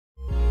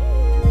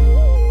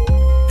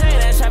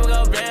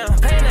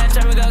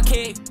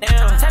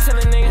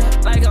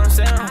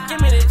sound. Give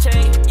me the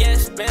chain,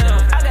 yes, ma'am.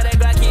 I got that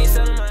Glock key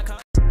selling my car.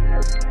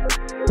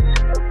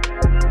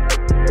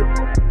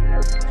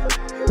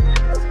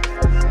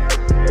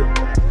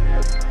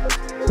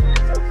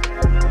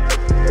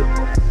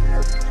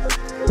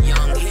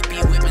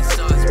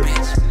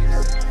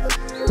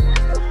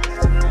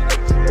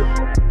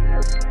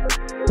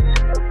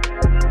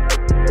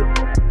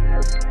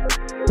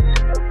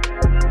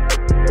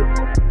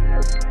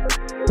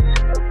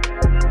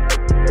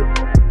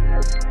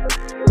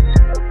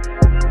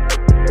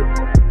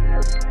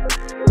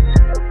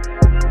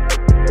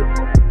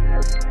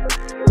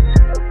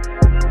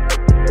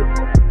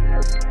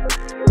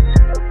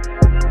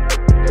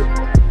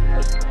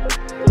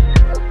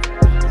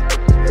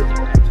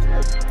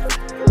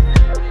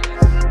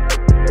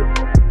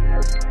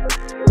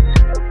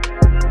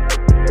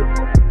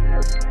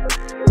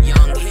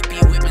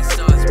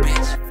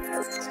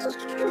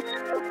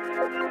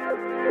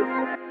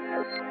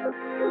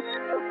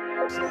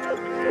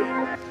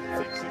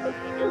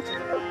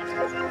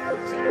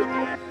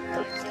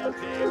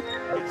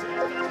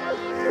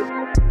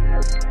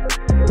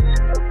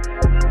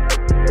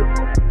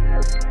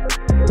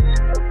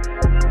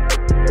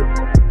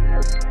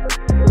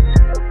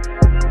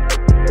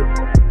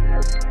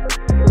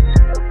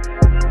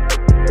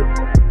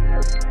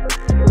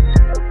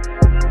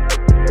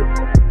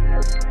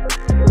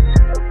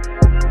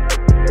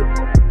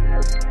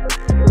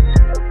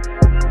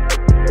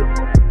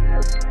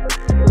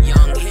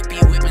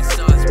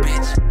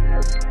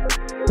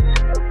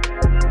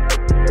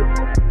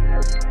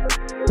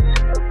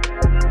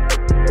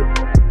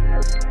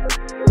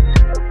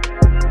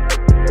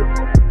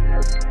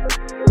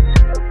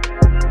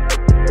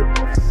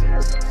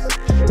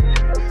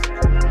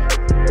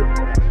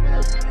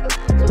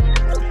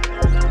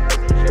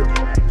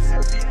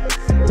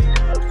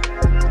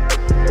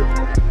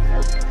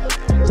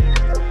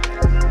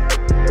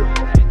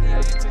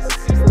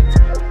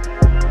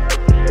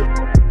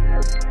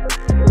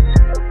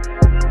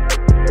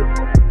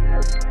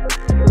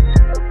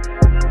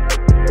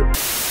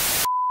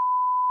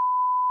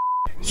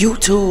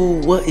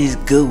 YouTube, what is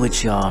good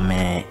with y'all,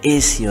 man?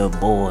 It's your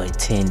boy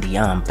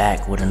Tyndius. I'm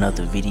back with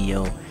another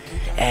video.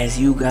 As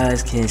you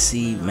guys can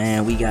see,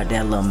 man, we got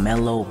that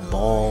Lamelo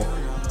ball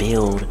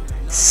build,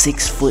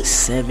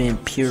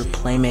 6'7" pure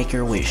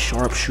playmaker with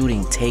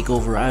sharpshooting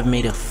takeover. I've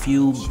made a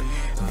few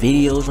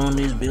videos on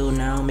this build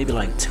now, maybe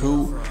like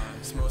 2.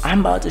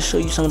 I'm about to show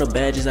you some of the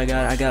badges I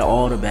got. I got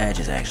all the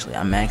badges actually.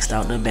 I maxed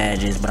out the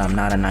badges, but I'm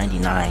not a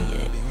 99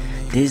 yet.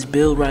 This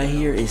build right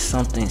here is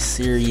something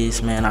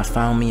serious, man. I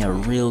found me a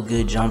real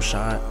good jump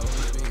shot.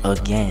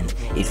 Again,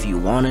 if you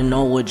want to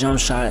know what jump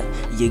shot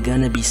you're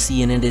gonna be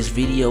seeing in this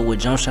video, what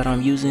jump shot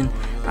I'm using,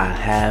 I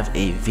have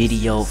a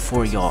video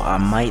for y'all. I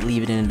might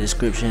leave it in the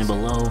description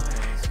below.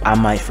 I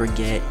might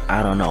forget,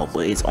 I don't know,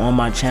 but it's on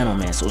my channel,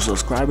 man. So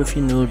subscribe if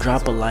you're new,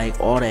 drop a like,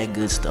 all that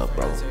good stuff,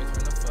 bro.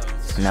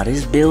 Now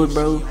this build,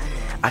 bro,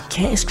 I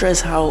can't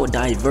stress how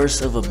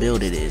diverse of a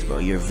build it is, bro.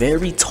 You're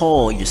very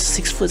tall, you're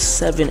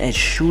 6'7" at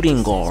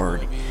shooting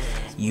guard,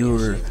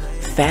 you're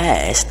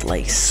fast,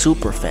 like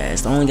super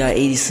fast. I only got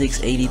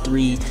 86,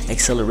 83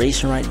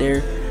 acceleration right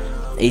there,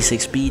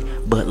 86 speed,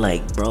 but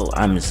like, bro,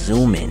 I'm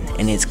zooming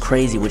and it's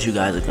crazy what you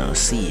guys are gonna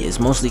see. It's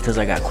mostly because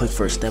I got quick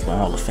first step on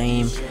Hall of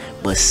Fame,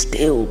 but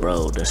still,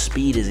 bro, the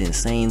speed is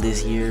insane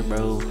this year,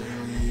 bro.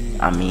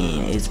 I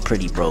mean, it's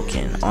pretty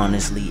broken,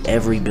 honestly.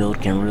 Every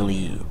build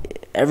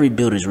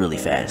is really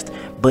fast.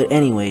 But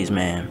anyways,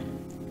 man,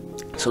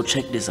 so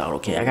check this out,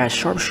 okay? I got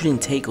sharpshooting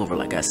takeover,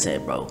 like I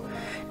said, bro.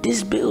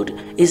 This build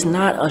is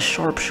not a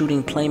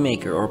sharpshooting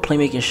playmaker or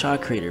playmaking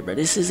shot creator, bro.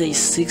 This is a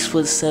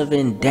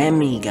 6'7"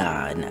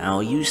 demigod. Now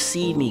you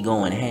see me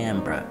going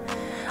ham, bro.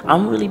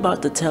 I'm really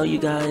about to tell you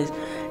guys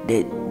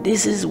that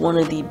this is one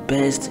of the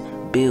best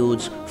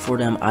builds for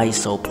them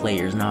ISO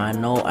players. Now I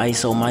know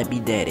ISO might be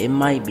dead. It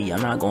might be,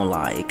 I'm not gonna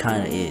lie, it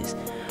kind of is.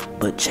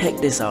 But check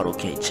this out,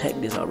 okay? Check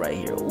this out right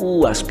here.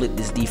 Ooh, I split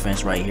this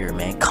defense right here,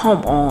 man.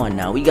 Come on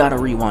now, we gotta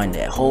rewind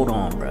that. Hold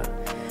on, bro.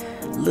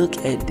 Look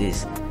at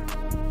this.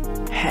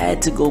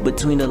 Had to go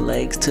between the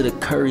legs to the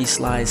Curry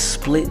slide,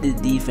 split the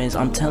defense.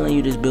 I'm telling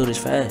you, this build is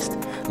fast.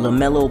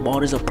 Lamelo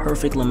Ball is a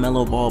perfect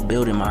Lamelo Ball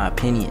build in my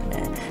opinion,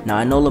 man. Now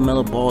I know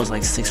Lamelo Ball is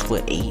like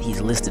 6'8". He's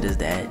listed as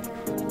that.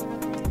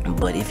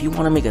 But if you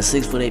want to make a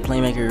 6'8"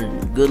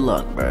 playmaker, good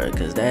luck, bro,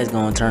 because that's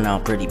going to turn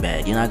out pretty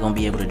bad. You're not going to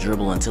be able to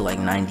dribble until like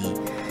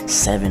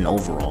 97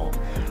 overall.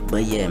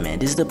 But yeah, man,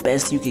 this is the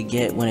best you could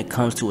get when it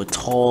comes to a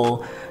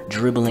tall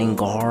dribbling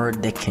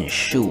guard that can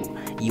shoot.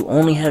 You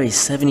only have a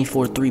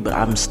 74-3, but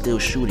I'm still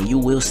shooting. You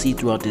will see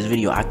throughout this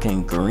video I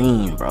can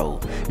green, bro,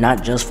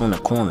 not just from the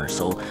corner.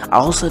 So I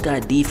also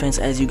got defense,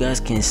 as you guys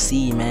can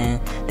see, man,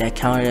 that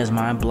counted as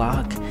my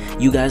block.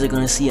 You guys are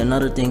gonna see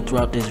another thing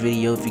throughout this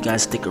video if you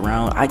guys stick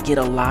around. I get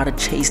a lot of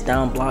chase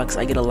down blocks.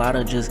 I get a lot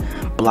of just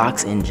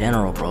blocks in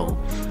general, bro.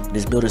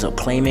 This build is a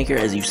playmaker,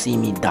 as you see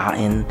me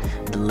dotting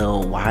the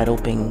little wide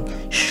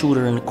open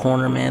shooter in the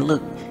corner, man.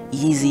 Look,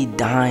 easy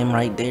dime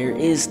right there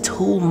is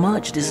too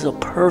much. This is a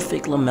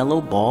perfect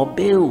Lamelo Ball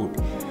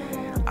build.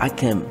 I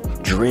can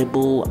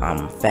dribble,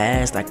 I'm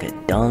fast, I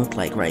could dunk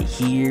like right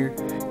here,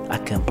 I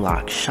can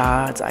block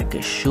shots, I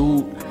could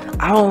shoot.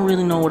 I don't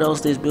really know what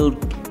else this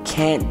build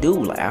can't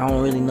do. Like, I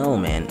don't really know,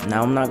 man.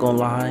 Now, I'm not gonna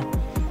lie,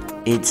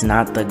 it's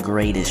not the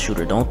greatest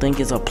shooter. Don't think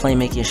it's a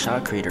playmaking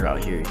shot creator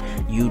out here.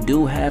 You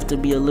do have to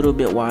be a little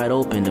bit wide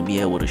open to be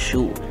able to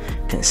shoot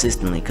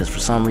consistently, because for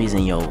some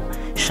reason, yo,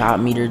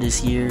 shot meter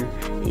this year,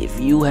 if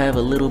you have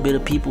a little bit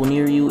of people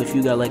near you, if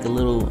you got like a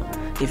little,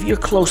 if you're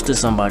close to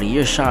somebody,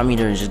 your shot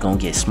meter is just gonna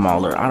get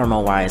smaller. I don't know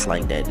why it's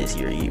like that this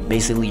year.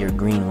 Basically your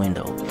green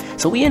window.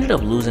 So we ended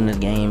up losing this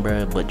game,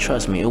 bro, but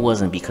trust me, it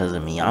wasn't because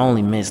of me. I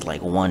only missed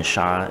like one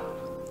shot.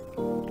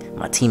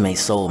 My teammates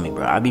sold me,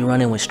 bro. I be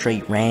running with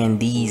straight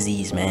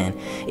randeesies, man.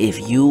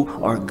 If you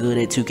are good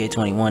at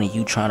 2K21 and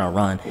you trying to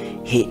run,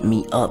 hit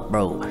me up,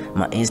 bro.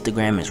 My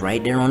Instagram is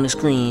right there on the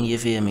screen, you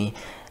feel me?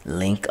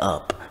 Link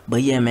up.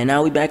 But yeah, man,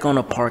 now we back on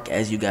the park,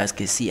 as you guys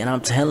can see, and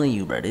I'm telling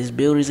you, bro, this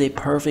build is a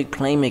perfect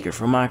playmaker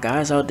for my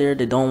guys out there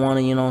that don't want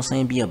to, you know what I'm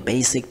saying, be a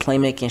basic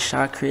playmaking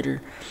shot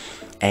creator.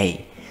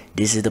 Hey,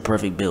 this is the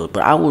perfect build.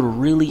 But I would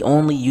really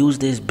only use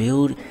this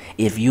build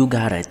if you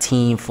got a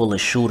team full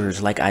of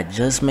shooters. Like I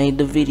just made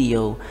the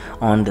video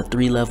on the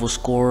 3-level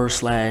scorer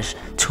slash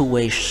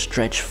 2-way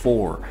stretch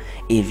 4.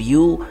 If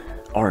you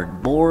are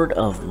bored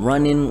of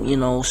running, you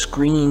know,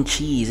 screen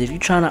cheese, if you're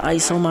trying to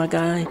ISO my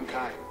guy,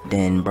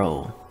 then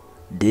bro,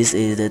 this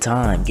is the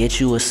time. Get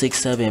you a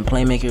 6'7"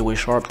 playmaker with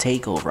sharp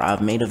takeover.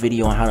 I've made a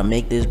video on how to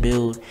make this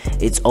build.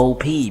 It's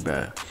OP,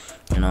 bro.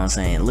 You know what I'm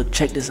saying? Look,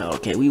 check this out,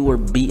 okay? We were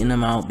beating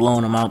him out,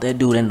 blowing him out. That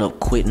dude ended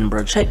up quitting,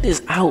 bro. Check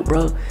this out,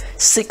 bro.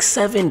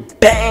 6'7",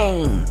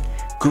 bang!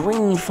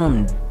 Green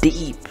from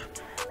deep,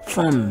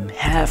 from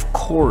half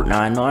court.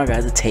 Now, I know I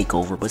got the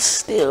takeover, but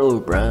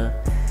still, bro.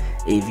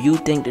 If you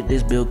think that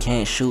this build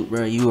can't shoot,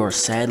 bro, you are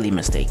sadly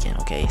mistaken,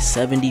 okay?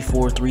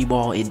 74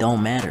 3-ball, it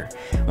don't matter.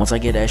 Once I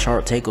get that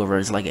sharp takeover,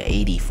 it's like an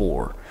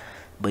 84.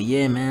 But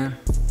yeah, man.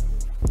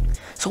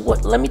 So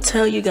what, let me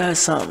tell you guys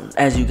something.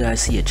 As you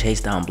guys see a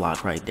chase down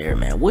block right there,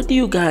 man. What do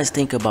you guys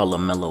think about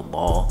Lamelo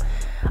Ball?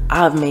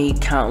 I've made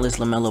countless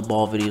Lamelo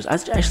Ball videos.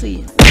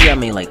 I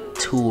made like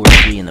 2 or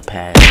 3 in the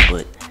past,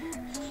 but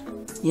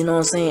you know what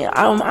I'm saying?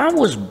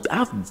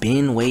 I've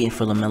been waiting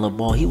for Lamelo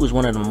Ball. He was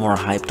one of the more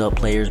hyped up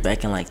players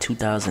back in like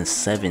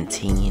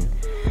 2017.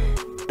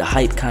 The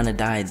hype kind of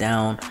died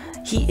down.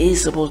 He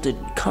is supposed to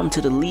come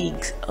to the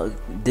league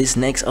this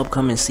next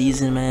upcoming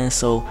season, man.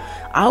 So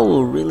I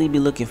will really be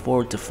looking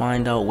forward to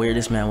find out where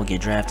this man will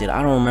get drafted.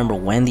 I don't remember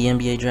when the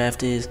NBA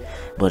draft is,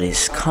 but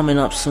it's coming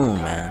up soon,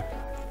 man.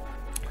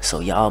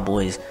 So y'all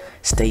boys,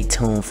 stay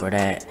tuned for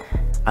that.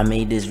 I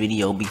made this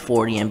video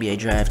before the NBA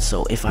draft,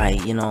 so if I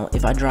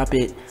drop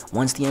it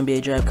once the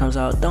NBA draft comes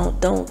out,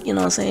 don't you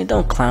know what I'm saying,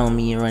 don't clown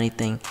me or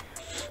anything.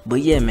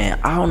 But yeah, man,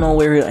 I don't know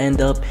where he'll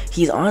end up.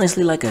 He's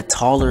honestly like a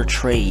taller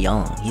Trae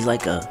Young. He's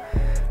like a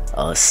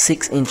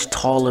 6-inch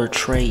taller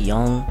Trae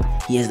Young.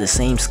 He has the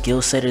same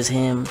skill set as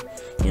him.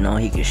 You know,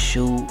 he could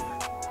shoot,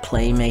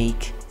 play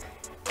make,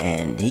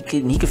 and he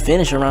could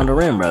finish around the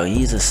rim, bro.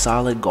 He's a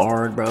solid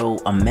guard, bro.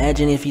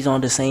 Imagine if he's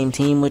on the same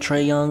team with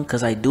Trae Young,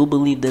 because I do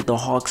believe that the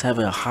Hawks have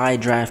a high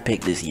draft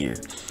pick this year.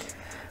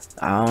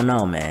 I don't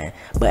know, man.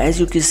 But as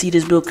you can see,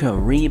 this build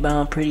can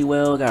rebound pretty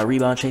well. Got a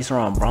rebound chaser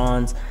on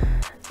bronze.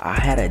 I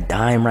had a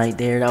dime right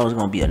there. That was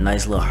going to be a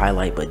nice little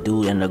highlight, but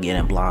dude ended up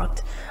getting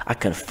blocked. I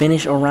could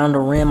finish around the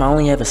rim. I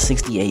only have a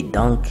 68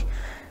 dunk.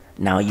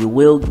 Now,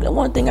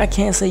 one thing I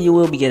can say, you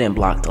will be getting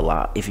blocked a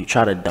lot if you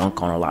try to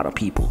dunk on a lot of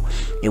people.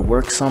 It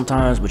works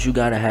sometimes, but you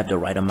got to have the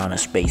right amount of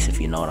space, if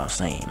you know what I'm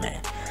saying,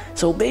 man.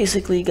 So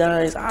basically,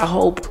 guys, I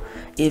hope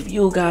if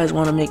you guys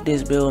want to make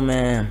this build,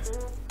 man,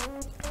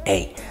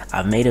 hey,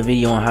 I've made a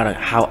video on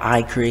how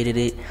I created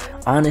it.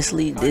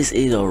 Honestly, this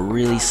is a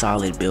really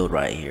solid build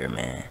right here,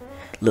 man.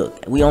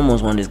 Look, we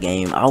almost won this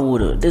game.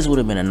 This would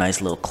have been a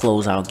nice little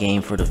closeout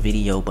game for the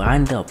video, but I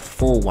ended up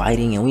full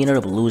whiting and we ended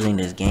up losing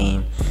this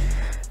game.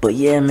 But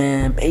yeah,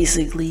 man,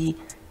 basically,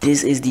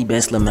 this is the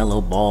best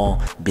Lamelo Ball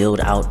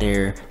build out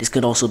there. This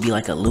could also be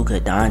like a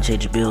Luka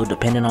Doncic build,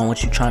 depending on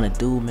what you're trying to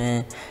do,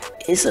 man.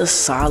 It's a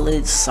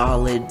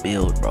solid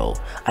build, bro.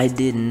 I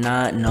did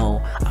not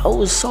know. I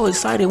was so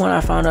excited when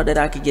I found out that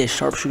I could get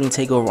Sharpshooting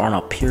Takeover on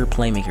a pure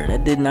playmaker.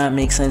 That did not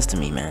make sense to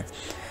me, man.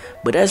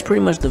 But that's pretty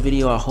much the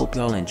video. I hope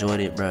y'all enjoyed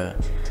it, bro.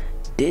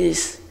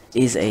 This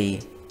is a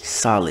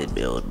solid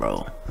build,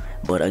 bro.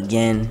 But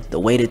again, the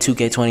way that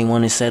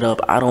 2K21 is set up,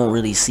 I don't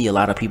really see a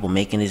lot of people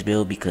making this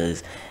build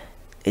because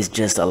it's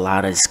just a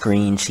lot of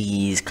screen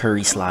cheese,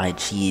 curry slide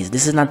cheese.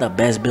 This is not the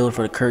best build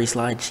for the curry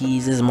slide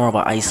cheese. This is more of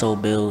an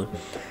ISO build.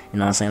 You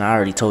know what I'm saying? I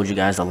already told you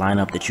guys the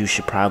lineup that you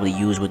should probably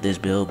use with this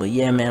build. But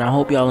yeah, man, I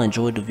hope y'all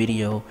enjoyed the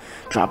video.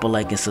 Drop a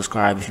like and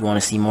subscribe if you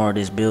want to see more of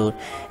this build.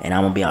 And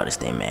I'm going to be out this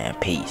day, man.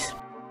 Peace.